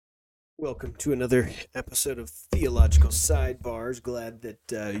Welcome to another episode of Theological Sidebars. Glad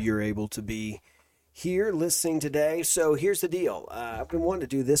that you're able to be here listening today. So here's the deal. I've been wanting to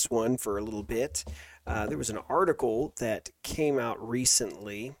do this one for a little bit. There was an article that came out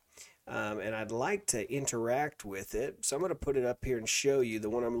recently, and I'd like to interact with it. So I'm going to put it up here and show you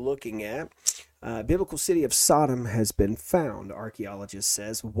the one I'm looking at. Biblical city of Sodom has been found, archaeologist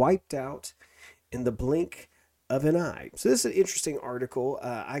says, wiped out in the blink of an eye. So this is an interesting article.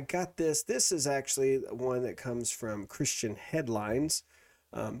 I got this. This is actually one that comes from Christian Headlines.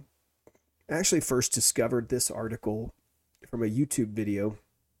 I actually first discovered this article from a YouTube video,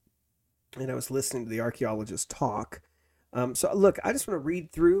 and I was listening to the archaeologist talk. So look, I just want to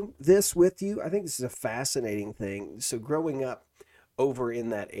read through this with you. I think this is a fascinating thing. So growing up over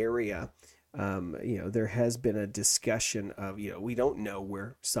in that area, there has been a discussion of, we don't know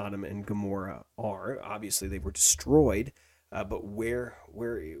where Sodom and Gomorrah are. Obviously, they were destroyed, but where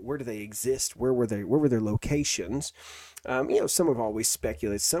do they exist? Where were they? Where were their locations? Some have always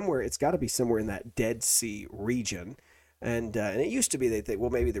speculated somewhere. It's got to be somewhere in that Dead Sea region, and it used to be they think, well,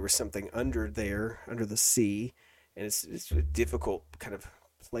 maybe there was something under there, under the sea, and it's a difficult kind of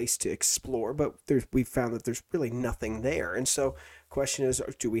place to explore, but we found that there's really nothing there. And so question is,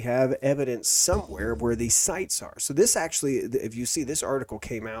 do we have evidence somewhere where these sites are? So this actually, if you see, this article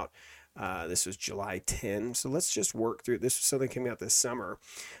came out, this was July 10. So let's just work through this. Was something came out this summer.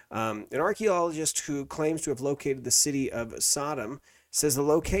 An archaeologist who claims to have located the city of Sodom says the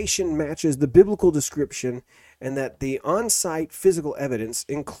location matches the biblical description and that the on-site physical evidence,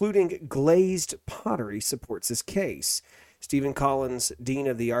 including glazed pottery, supports his case. Stephen Collins, Dean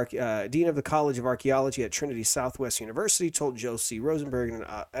of the College of Archaeology at Trinity Southwest University, told Joe C. Rosenberg in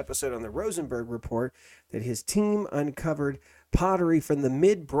an episode on the Rosenberg Report that his team uncovered pottery from the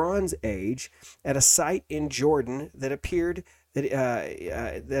mid-Bronze Age at a site in Jordan that appeared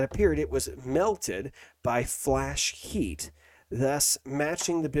it was melted by flash heat, thus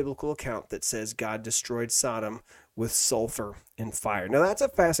matching the biblical account that says God destroyed Sodom with sulfur and fire. Now that's a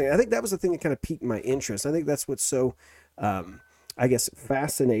fascinating. I think that was the thing that kind of piqued my interest. I think that's what's so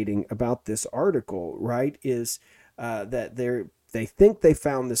fascinating about this article, right, is that they think they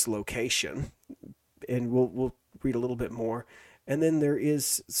found this location, and we'll read a little bit more, and then there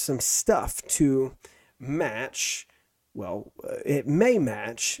is some stuff to match. Well, it may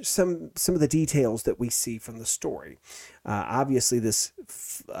match some of the details that we see from the story. Obviously, this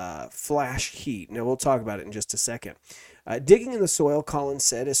flash heat. Now, we'll talk about it in just a second. Digging in the soil, Collins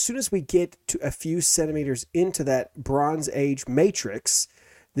said, as soon as we get to a few centimeters into that Bronze Age matrix,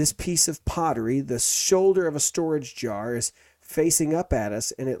 this piece of pottery, the shoulder of a storage jar, is facing up at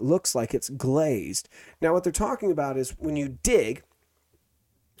us, and it looks like it's glazed. Now, what they're talking about is when you dig,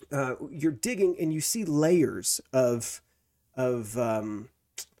 you're digging and you see layers of time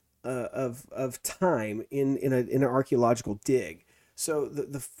in an archaeological dig. So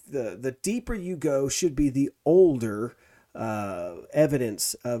the deeper you go should be the older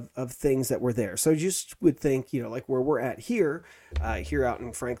evidence of things that were there. So you just would think, like where we're at here out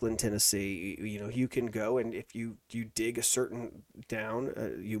in Franklin, Tennessee, you can go, and if you dig a certain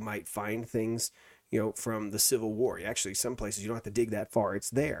down, you might find things, from the Civil War. Actually, some places you don't have to dig that far. It's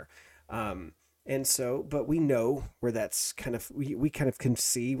there. And so, but we know where that's kind of, we kind of can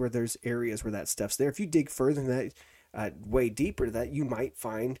see where there's areas where that stuff's there. If you dig further than that, way deeper to that, you might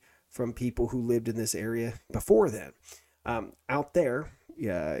find from people who lived in this area before then. Out there,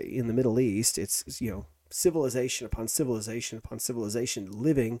 in the Middle East, it's, civilization upon civilization upon civilization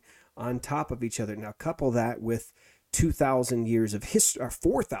living on top of each other. Now, couple that with 2,000 years of history, or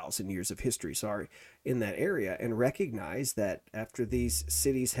 4,000 years of history, in that area, and recognize that after these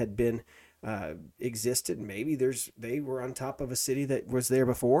cities had been existed, maybe they were on top of a city that was there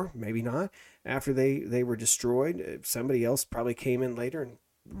before, maybe not. After they were destroyed, somebody else probably came in later and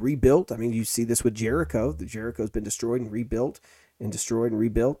rebuilt. I mean, you see this with Jericho. The Jericho's been destroyed and rebuilt, and destroyed and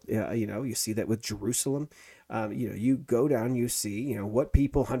rebuilt. You see that with Jerusalem. You go down, you see, what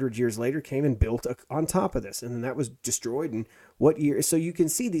people 100 years later came and built on top of this, and then that was destroyed. And what year? So you can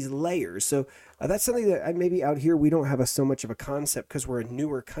see these layers. So that's something that maybe out here we don't have so much of a concept because we're a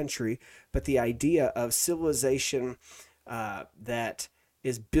newer country. But the idea of civilization that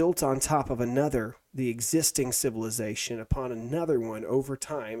is built on top of another, the existing civilization upon another one over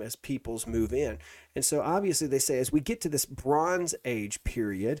time as peoples move in. And so obviously they say as we get to this Bronze Age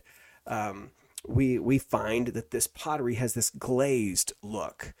period, we find that this pottery has this glazed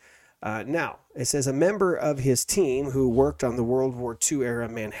look. Now, it says a member of his team who worked on the World War II era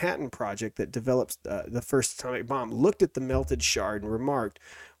Manhattan project that developed the first atomic bomb looked at the melted shard and remarked,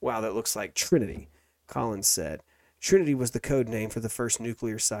 "Wow, that looks like Trinity," Collins said. Trinity was the code name for the first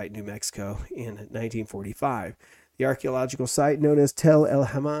nuclear site in New Mexico in 1945. The archaeological site known as Tel El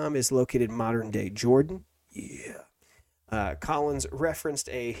Hammam is located in modern-day Jordan. Yeah. Collins referenced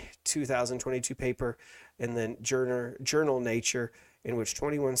a 2022 paper in the journal Nature in which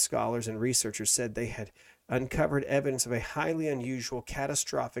 21 scholars and researchers said they had uncovered evidence of a highly unusual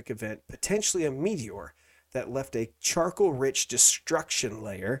catastrophic event, potentially a meteor that left a charcoal-rich destruction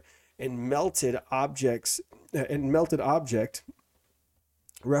layer and melted object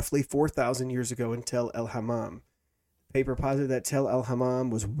roughly 4,000 years ago in Tel El Hammam. The paper posited that Tel El Hammam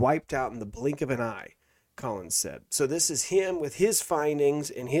was wiped out in the blink of an eye, Collins said. So this is him with his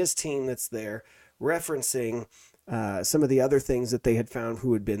findings and his team that's there, referencing some of the other things that they had found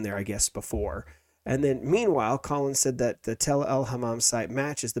who had been there, I guess, before. And then, meanwhile, Collins said that the Tel El Hammam site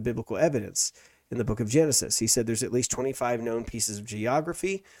matches the biblical evidence in the book of Genesis. He said there's at least 25 known pieces of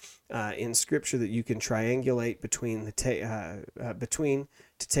geography in Scripture that you can triangulate between to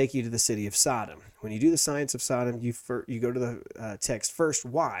take you to the city of Sodom. When you do the science of Sodom, you go to the text first.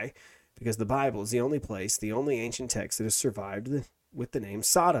 Why? Because the Bible is the only ancient text that has survived with the name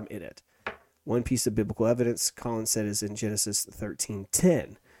Sodom in it. One piece of biblical evidence, Collins said, is in Genesis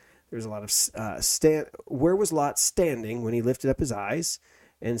 13:10. There's a lot of where was Lot standing when he lifted up his eyes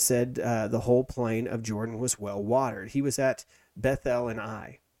and said the whole plain of Jordan was well watered? He was at Bethel and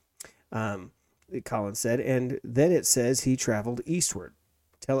Ai, Collins said, and then it says he traveled eastward.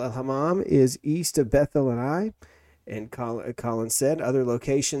 Tel El Hammam is east of Bethel and Ai, and Collins said other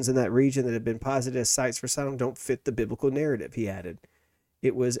locations in that region that have been posited as sites for Sodom don't fit the biblical narrative. He added,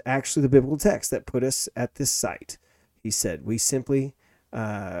 it was actually the biblical text that put us at this site. He said, we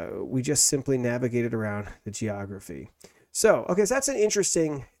just simply navigated around the geography. So that's an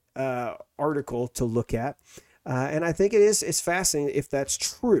interesting article to look at. And I think it's fascinating if that's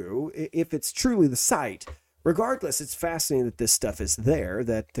true, if it's truly the site. Regardless, it's fascinating that this stuff is there,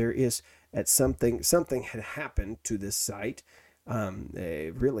 that there is something had happened to this site.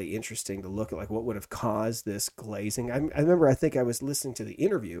 Really interesting to look at, like, what would have caused this glazing. I remember, I think I was listening to the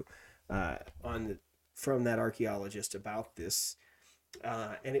interview from that archaeologist about this,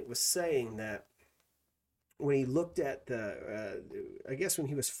 and it was saying that when he looked at I guess when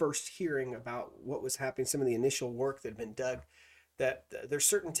he was first hearing about what was happening, some of the initial work that had been dug, that there's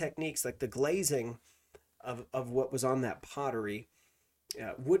certain techniques, like the glazing of what was on that pottery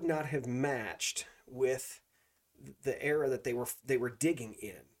would not have matched with the era that they were digging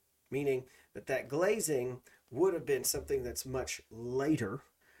in, meaning that glazing would have been something that's much later.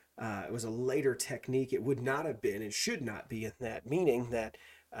 It was a later technique. It would not have been, and should not be in that, meaning that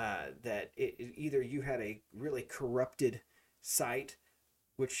either you had a really corrupted site,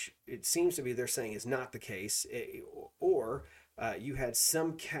 which it seems to be they're saying is not the case, or you had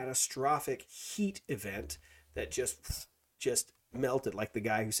some catastrophic heat event that just melted, like the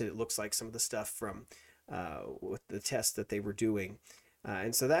guy who said it looks like some of the stuff from with the tests that they were doing.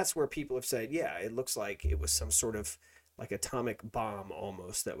 And so that's where people have said, yeah, it looks like it was some sort of like atomic bomb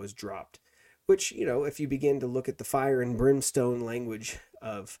almost that was dropped, which, if you begin to look at the fire and brimstone language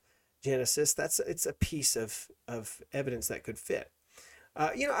of Genesis, it's a piece of evidence that could fit.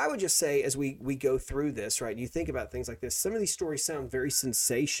 I would just say, as we go through this, right, you think about things like this, some of these stories sound very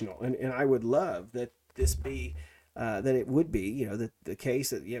sensational, and I would love that this be that it would be, the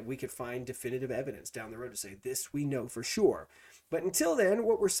case that we could find definitive evidence down the road to say this we know for sure. But until then,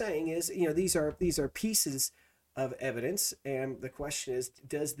 what we're saying is, these are pieces of evidence, and the question is,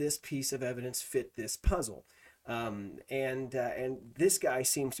 does this piece of evidence fit this puzzle? And this guy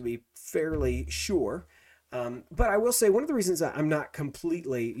seems to be fairly sure. But I will say, one of the reasons I'm not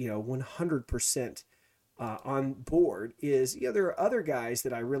completely, 100% on board is, there are other guys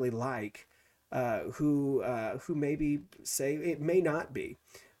that I really like who maybe say it may not be.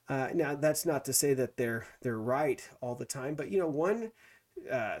 Now, that's not to say that they're right all the time, but one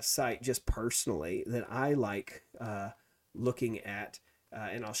site just personally that I like looking at,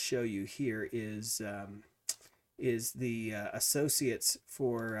 and I'll show you here, is the Associates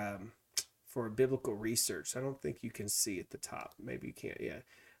for Biblical Research. I don't think you can see at the top. Maybe you can't. Yeah.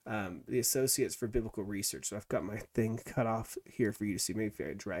 The Associates for Biblical Research. So I've got my thing cut off here for you to see. Maybe if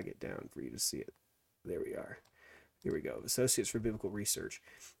I drag it down for you to see it. There we are. Here we go. Associates for Biblical Research,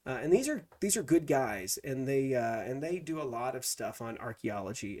 and these are good guys, and they do a lot of stuff on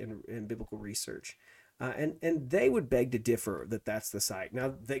archaeology and biblical research, and they would beg to differ that that's the site. Now,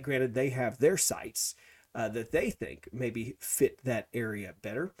 granted, they have their sites that they think maybe fit that area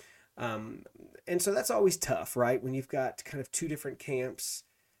better, and so that's always tough, right? When you've got kind of two different camps,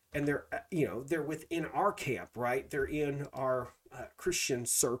 and they're within our camp, right? They're in our Christian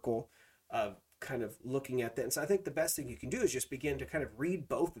circle of kind of looking at that. And so I think the best thing you can do is just begin to kind of read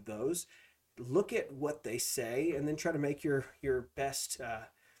both of those, look at what they say, and then try to make your best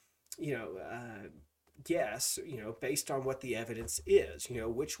guess, based on what the evidence is.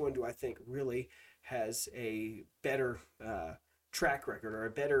 Which one do I think really has a better track record, or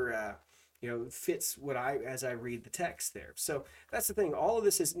a better fits what as I read the text there. So that's the thing. All of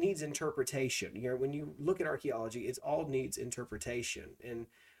this needs interpretation. When you look at archaeology, it all needs interpretation.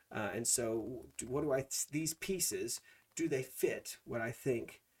 And so these pieces, do they fit what I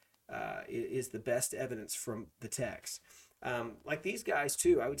think is the best evidence from the text? Like these guys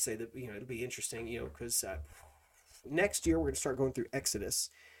too, I would say that, it'll be interesting, because next year we're going to start going through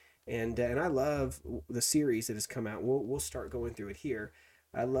Exodus, and I love the series that has come out. We'll start going through it here.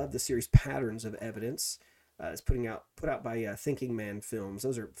 I love the series Patterns of Evidence. It's put out by Thinking Man Films.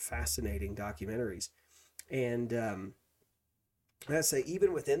 Those are fascinating documentaries. And I say,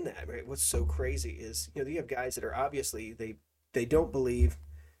 even within that, right, what's so crazy is, you have guys that are obviously, they don't believe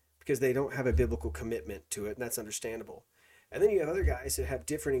because they don't have a biblical commitment to it, and that's understandable. And then you have other guys that have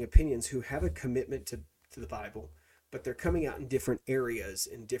differing opinions who have a commitment to the Bible, but they're coming out in different areas,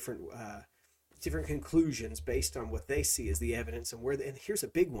 in different conclusions based on what they see as the evidence. And here's a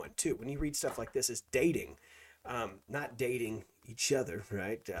big one too. When you read stuff like this, is dating, not dating each other,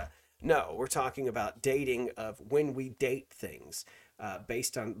 right? No, we're talking about dating of when we date things,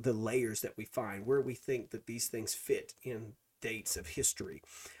 based on the layers that we find, where we think that these things fit in dates of history.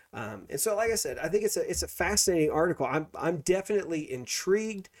 And so, like I said, I think it's a fascinating article. I'm definitely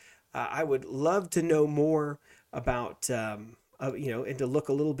intrigued. I would love to know more about, and to look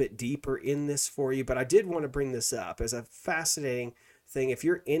a little bit deeper in this for you. But I did want to bring this up as a fascinating thing. If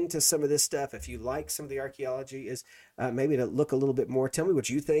you're into some of this stuff, if you like some of the archaeology, is maybe to look a little bit more. Tell me what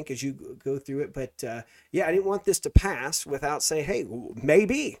you think as you go through it. But I didn't want this to pass without saying, hey,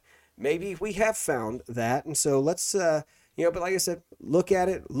 maybe we have found that. And so let's, but like I said, look at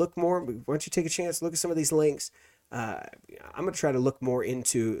it, look more. Why don't you take a chance, look at some of these links. I'm going to try to look more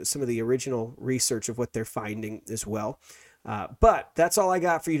into some of the original research of what they're finding as well. But that's all I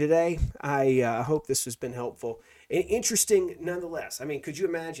got for you today. I hope this has been helpful and interesting nonetheless. I mean, could you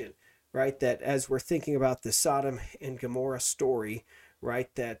imagine, right, that as we're thinking about the Sodom and Gomorrah story, right,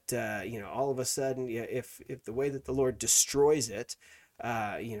 that, all of a sudden, if the way that the Lord destroys it,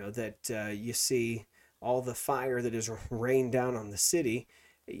 that you see all the fire that is rained down on the city,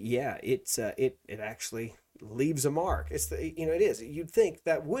 it actually leaves a mark. It is. You'd think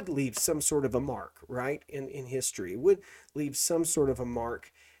that would leave some sort of a mark, right, in history. It would leave some sort of a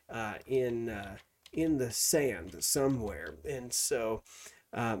mark in the sand somewhere. And so,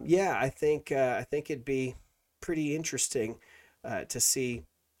 I think it'd be pretty interesting to see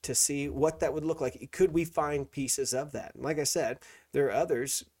what that would look like. Could we find pieces of that? And like I said, there are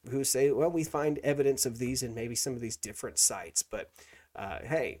others who say, well, we find evidence of these in maybe some of these different sites. But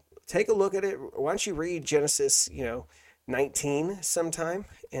hey, take a look at it. Why don't you read Genesis, 19 sometime,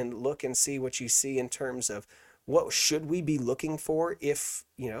 and look and see what you see in terms of what should we be looking for if,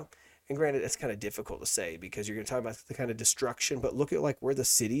 and granted, it's kind of difficult to say because you're going to talk about the kind of destruction, but look at like where the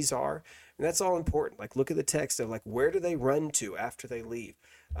cities are. And that's all important. Like look at the text of like, where do they run to after they leave?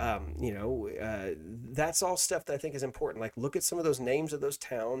 That's all stuff that I think is important. Like look at some of those names of those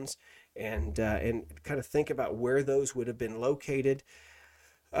towns and kind of think about where those would have been located.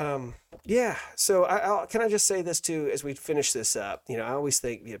 So can I just say this too, as we finish this up, I always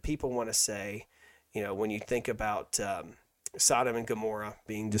think, people want to say, when you think about, Sodom and Gomorrah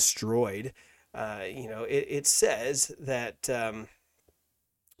being destroyed, it says that,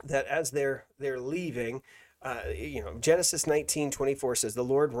 that as they're leaving, Genesis 19:24 says, the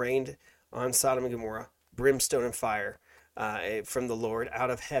Lord rained on Sodom and Gomorrah brimstone and fire from the Lord out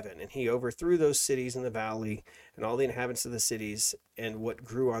of heaven, and he overthrew those cities in the valley and all the inhabitants of the cities and what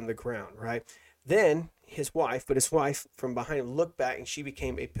grew on the ground, right? Then his wife from behind him looked back, and she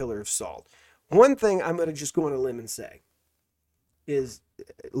became a pillar of salt. One thing I'm going to just go on a limb and say is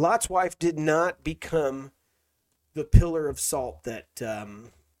Lot's wife did not become the pillar of salt that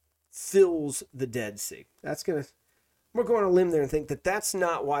fills the Dead Sea. I'm going to go on a limb there and think that that's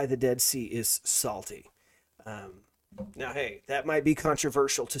not why the Dead Sea is salty. Now, hey, that might be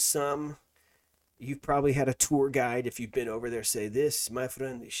controversial to some. You've probably had a tour guide, if you've been over there, say, this, my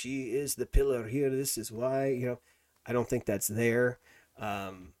friend, she is the pillar here. This is why, I don't think that's there.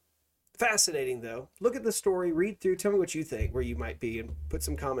 Fascinating, though. Look at the story, read through, tell me what you think, where you might be, and put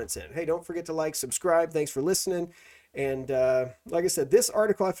some comments in. Hey, don't forget to like, subscribe. Thanks for listening. And like I said, this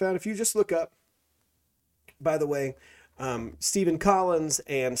article I found, if you just look up, by the way, Stephen Collins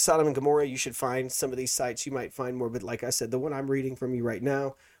and Sodom and Gomorrah, you should find some of these sites. You might find more, but like I said, the one I'm reading from you right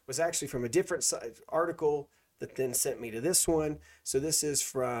now was actually from a different article that then sent me to this one. So this is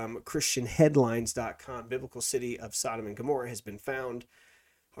from ChristianHeadlines.com. Biblical city of Sodom and Gomorrah has been found,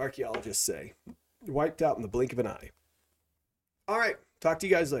 archaeologists say. Wiped out in the blink of an eye. All right. Talk to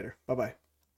you guys later. Bye-bye.